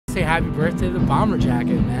Say happy birthday to Bomber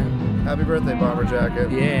Jacket, man. Happy birthday, Bomber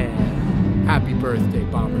Jacket. Yeah. Happy birthday,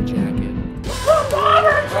 Bomber Jacket.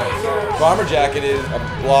 Bomber Jacket is a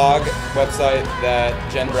blog website that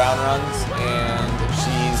Jen Brown runs, and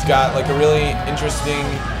she's got like a really interesting,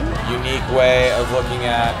 unique way of looking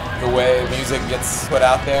at the way music gets put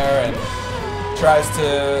out there and tries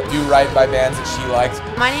to do right by bands that she likes.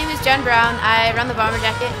 My name is Jen Brown. I run the Bomber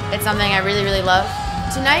Jacket. It's something I really, really love.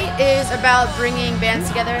 Tonight is about bringing bands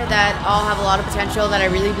together that all have a lot of potential, that I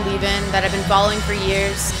really believe in, that I've been following for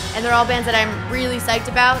years. And they're all bands that I'm really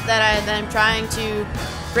psyched about, that I'm trying to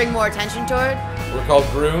bring more attention toward. We're called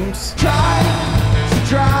Grooms. We're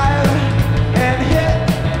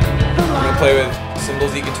gonna play with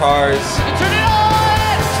Cymbals guitars. Turn it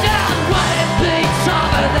on! Stop! What it beats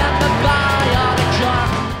harder than the bionic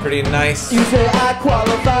drum. Pretty nice. You say I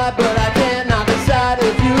qualify, but I cannot decide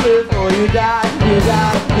if you live or you die. You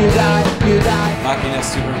die, you die, you die. Maquina,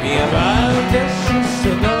 Supervium.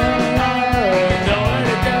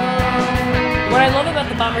 What I love about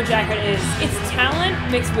the Bomber Jacket is it's talent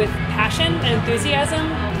mixed with passion and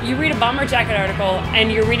enthusiasm. You read a Bomber Jacket article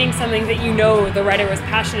and you're reading something that you know the writer was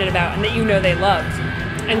passionate about and that you know they loved.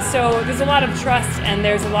 And so there's a lot of trust and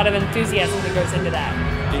there's a lot of enthusiasm that goes into that.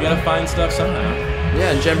 You gotta find stuff somehow.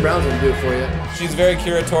 Yeah, and Jen Brown's gonna do it for you. She's very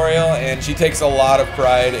curatorial and she takes a lot of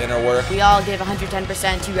pride in her work. We all give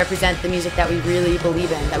 110% to represent the music that we really believe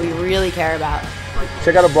in, that we really care about.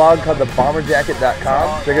 Check out a blog called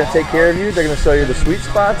thebomberjacket.com. They're gonna take care of you. They're gonna show you the sweet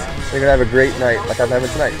spots. They're gonna have a great night, like I'm having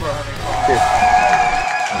tonight. Cheers.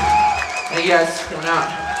 Thank you guys for coming out.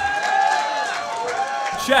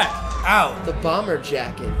 Check out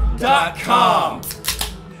Thebomberjacket.com.